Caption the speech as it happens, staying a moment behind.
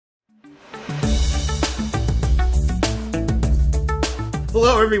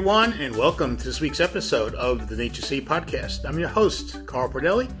Hello, everyone, and welcome to this week's episode of the Nature City podcast. I'm your host, Carl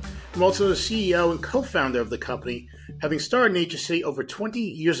Pordelli. I'm also the CEO and co-founder of the company, having started Nature City over 20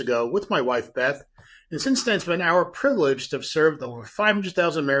 years ago with my wife, Beth. And since then, it's been our privilege to have served over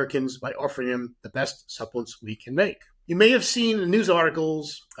 500,000 Americans by offering them the best supplements we can make. You may have seen news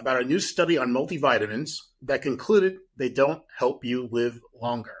articles about a new study on multivitamins that concluded they don't help you live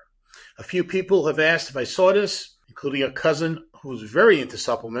longer. A few people have asked if I saw this, including a cousin who's very into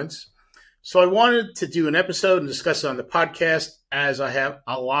supplements. So I wanted to do an episode and discuss it on the podcast, as I have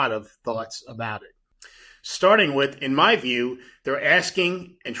a lot of thoughts about it. Starting with, in my view, they're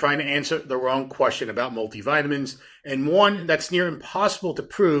asking and trying to answer the wrong question about multivitamins, and one that's near impossible to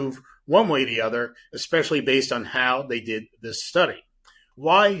prove one way or the other, especially based on how they did this study.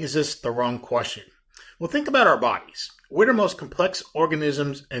 Why is this the wrong question? Well, think about our bodies. We're the most complex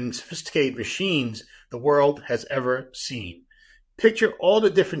organisms and sophisticated machines the world has ever seen. Picture all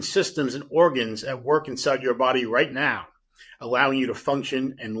the different systems and organs at work inside your body right now, allowing you to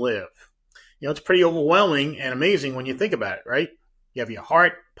function and live. You know, it's pretty overwhelming and amazing when you think about it, right? You have your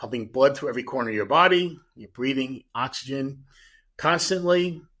heart pumping blood through every corner of your body. You're breathing oxygen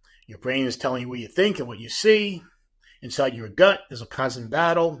constantly. Your brain is telling you what you think and what you see. Inside your gut, there's a constant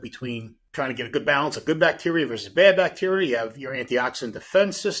battle between trying to get a good balance of good bacteria versus bad bacteria. You have your antioxidant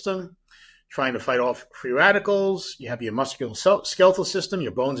defense system, trying to fight off free radicals. You have your musculoskeletal system,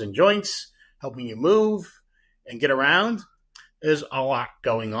 your bones and joints, helping you move and get around. There's a lot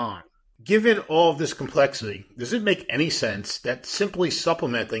going on. Given all of this complexity, does it make any sense that simply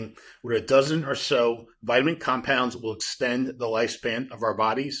supplementing with a dozen or so vitamin compounds will extend the lifespan of our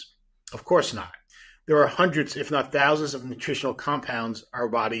bodies? Of course not. There are hundreds, if not thousands, of nutritional compounds our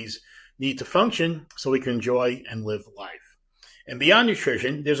bodies need to function so we can enjoy and live life. And beyond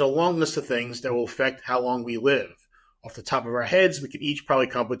nutrition, there's a long list of things that will affect how long we live. Off the top of our heads, we could each probably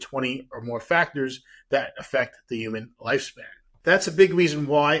come up with 20 or more factors that affect the human lifespan. That's a big reason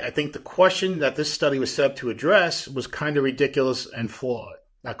why I think the question that this study was set up to address was kind of ridiculous and flawed.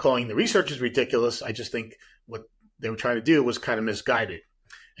 Not calling the researchers ridiculous, I just think what they were trying to do was kind of misguided,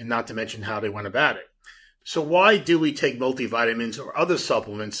 and not to mention how they went about it. So why do we take multivitamins or other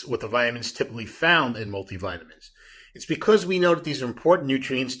supplements with the vitamins typically found in multivitamins? It's because we know that these are important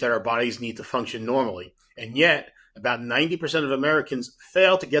nutrients that our bodies need to function normally, and yet about 90% of Americans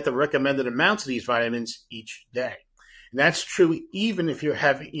fail to get the recommended amounts of these vitamins each day. And that's true even if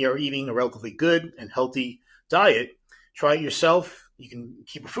you're eating a relatively good and healthy diet. Try it yourself. You can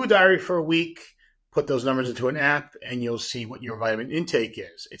keep a food diary for a week, put those numbers into an app, and you'll see what your vitamin intake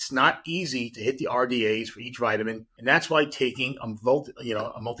is. It's not easy to hit the RDAs for each vitamin, and that's why taking a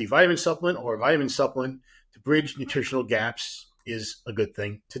multivitamin supplement or a vitamin supplement to bridge nutritional gaps is a good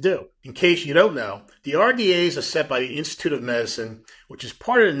thing to do. In case you don't know, the RDAs are set by the Institute of Medicine, which is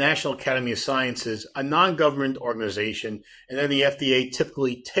part of the National Academy of Sciences, a non-government organization, and then the FDA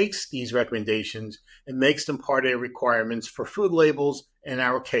typically takes these recommendations and makes them part of their requirements for food labels, and in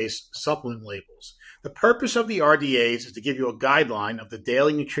our case, supplement labels. The purpose of the RDAs is to give you a guideline of the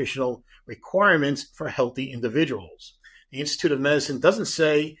daily nutritional requirements for healthy individuals. The Institute of Medicine doesn't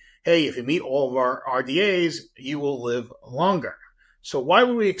say, hey, if you meet all of our RDAs, you will live longer. So why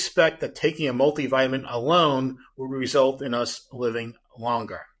would we expect that taking a multivitamin alone will result in us living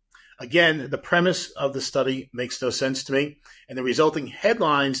longer? Again, the premise of the study makes no sense to me, and the resulting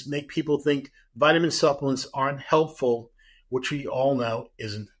headlines make people think vitamin supplements aren't helpful, which we all know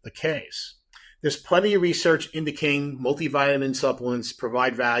isn't the case. There's plenty of research indicating multivitamin supplements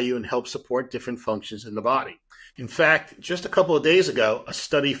provide value and help support different functions in the body. In fact, just a couple of days ago, a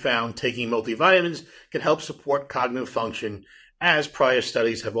study found taking multivitamins can help support cognitive function, as prior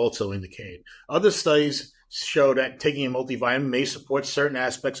studies have also indicated. Other studies show that taking a multivitamin may support certain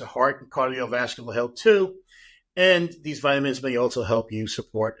aspects of heart and cardiovascular health too, and these vitamins may also help you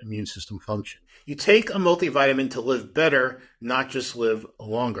support immune system function. You take a multivitamin to live better, not just live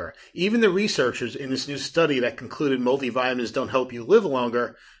longer. Even the researchers in this new study that concluded multivitamins don't help you live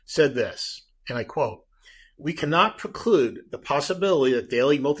longer said this, and I quote, "We cannot preclude the possibility that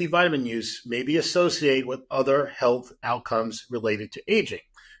daily multivitamin use may be associated with other health outcomes related to aging,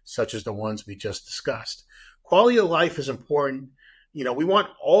 such as the ones we just discussed. Quality of life is important. You know, we want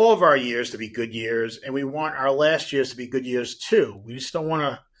all of our years to be good years, and we want our last years to be good years too. We just don't want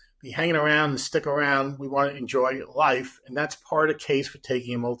to be hanging around and stick around. We want to enjoy life, and that's part of the case for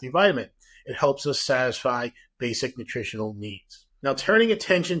taking a multivitamin. It helps us satisfy basic nutritional needs." Now, turning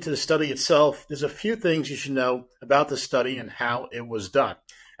attention to the study itself, there's a few things you should know about the study and how it was done.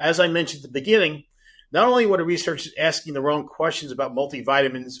 As I mentioned at the beginning, not only were the researchers asking the wrong questions about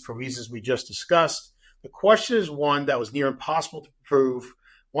multivitamins for reasons we just discussed, The question is one that was near impossible to prove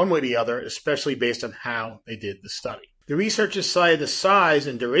one way or the other, especially based on how they did the study. The researchers cited the size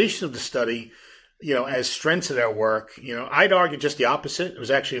and duration of the study, as strengths of their work. I'd argue just the opposite. It was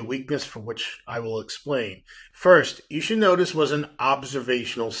actually a weakness, for which I will explain. First, you should notice was an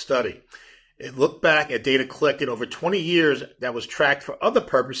observational study. It looked back at data collected over 20 years that was tracked for other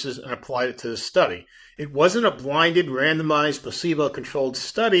purposes and applied it to the study. It wasn't a blinded, randomized, placebo-controlled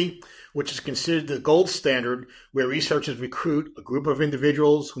study, which is considered the gold standard, where researchers recruit a group of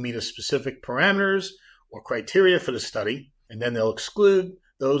individuals who meet a specific parameters or criteria for the study, and then they'll exclude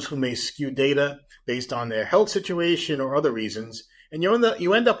those who may skew data based on their health situation or other reasons, and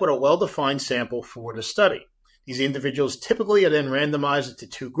you end up with a well-defined sample for the study. These individuals typically are then randomized into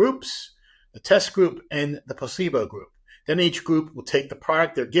two groups, the test group and the placebo group. Then each group will take the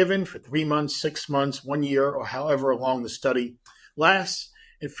product they're given for 3 months, 6 months, 1 year, or however long the study lasts.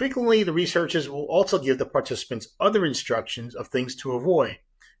 And frequently, the researchers will also give the participants other instructions of things to avoid.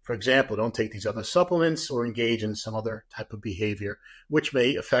 For example, don't take these other supplements or engage in some other type of behavior, which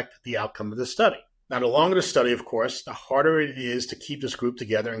may affect the outcome of the study. Now, the longer the study, of course, the harder it is to keep this group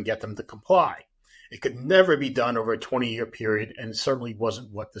together and get them to comply. It could never be done over a 20-year period, and it certainly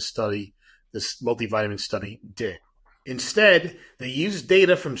wasn't what this multivitamin study did. Instead, they used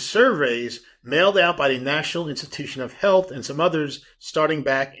data from surveys mailed out by the National Institute of Health and some others starting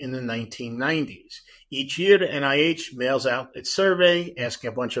back in the 1990s. Each year, the NIH mails out its survey, asking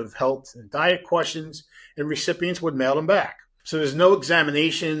a bunch of health and diet questions, and recipients would mail them back. So there's no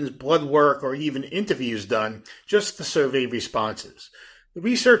examinations, blood work, or even interviews done, just the survey responses. The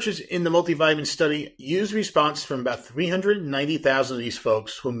researchers in the multivitamin study used responses from about 390,000 of these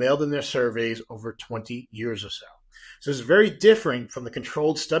folks who mailed in their surveys over 20 years or so. So it's very different from the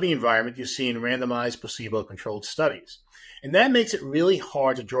controlled study environment you see in randomized placebo-controlled studies. And that makes it really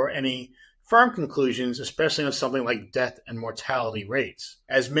hard to draw any firm conclusions, especially on something like death and mortality rates.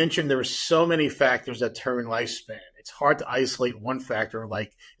 As mentioned, there are so many factors that determine lifespan. It's hard to isolate one factor,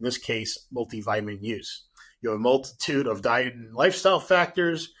 like in this case, multivitamin use. You have a multitude of diet and lifestyle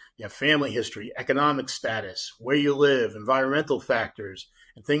factors. You have family history, economic status, where you live, environmental factors,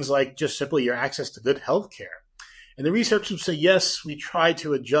 and things like just simply your access to good health care. And the researchers say, yes, we tried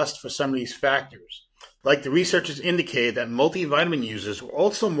to adjust for some of these factors. Like the researchers indicated that multivitamin users were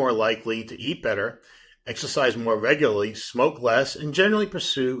also more likely to eat better, exercise more regularly, smoke less, and generally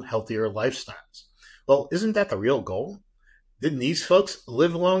pursue healthier lifestyles. Well, isn't that the real goal? Didn't these folks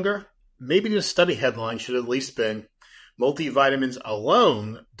live longer? Maybe the study headline should have at least been, multivitamins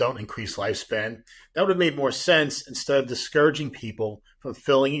alone don't increase lifespan. That would have made more sense instead of discouraging people from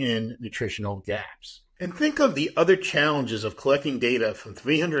filling in nutritional gaps. And think of the other challenges of collecting data from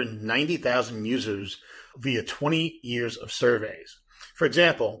 390,000 users via 20 years of surveys. For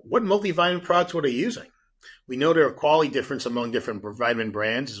example, what multivitamin products were they using? We know there are quality difference among different vitamin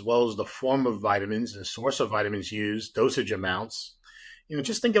brands, as well as the form of vitamins and source of vitamins used, dosage amounts.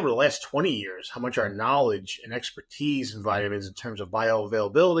 Just think over the last 20 years, how much our knowledge and expertise in vitamins in terms of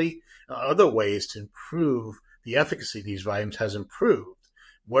bioavailability and other ways to improve the efficacy of these vitamins has improved.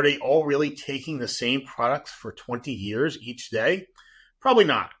 Were they all really taking the same products for 20 years each day? Probably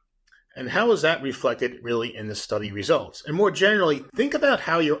not. And how is that reflected really in the study results? And more generally, think about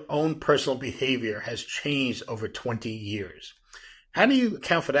how your own personal behavior has changed over 20 years. How do you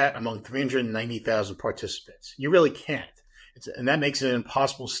account for that among 390,000 participants? You really can't. And that makes it an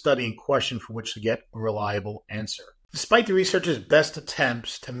impossible study and question for which to get a reliable answer. Despite the researchers' best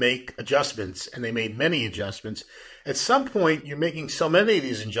attempts to make adjustments, and they made many adjustments, at some point you're making so many of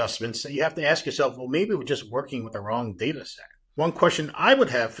these adjustments that you have to ask yourself, well, maybe we're just working with the wrong data set. One question I would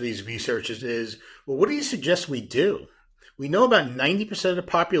have for these researchers is, well, what do you suggest we do? We know about 90% of the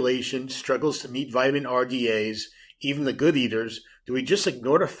population struggles to meet vitamin RDAs, even the good eaters. Do we just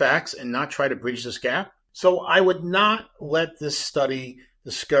ignore the facts and not try to bridge this gap? So I would not let this study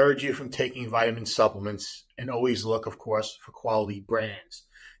discourage you from taking vitamin supplements, and always look, of course, for quality brands.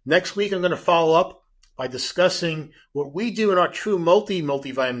 Next week, I'm going to follow up by discussing what we do in our True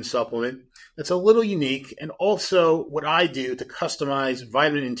multivitamin supplement that's a little unique, and also what I do to customize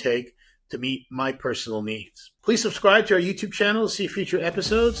vitamin intake to meet my personal needs. Please subscribe to our YouTube channel to see future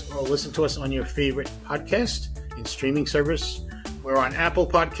episodes, or listen to us on your favorite podcast and streaming service. We're on Apple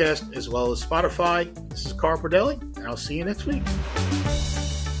Podcast as well as Spotify. This is Carl Pradelli, and I'll see you next week.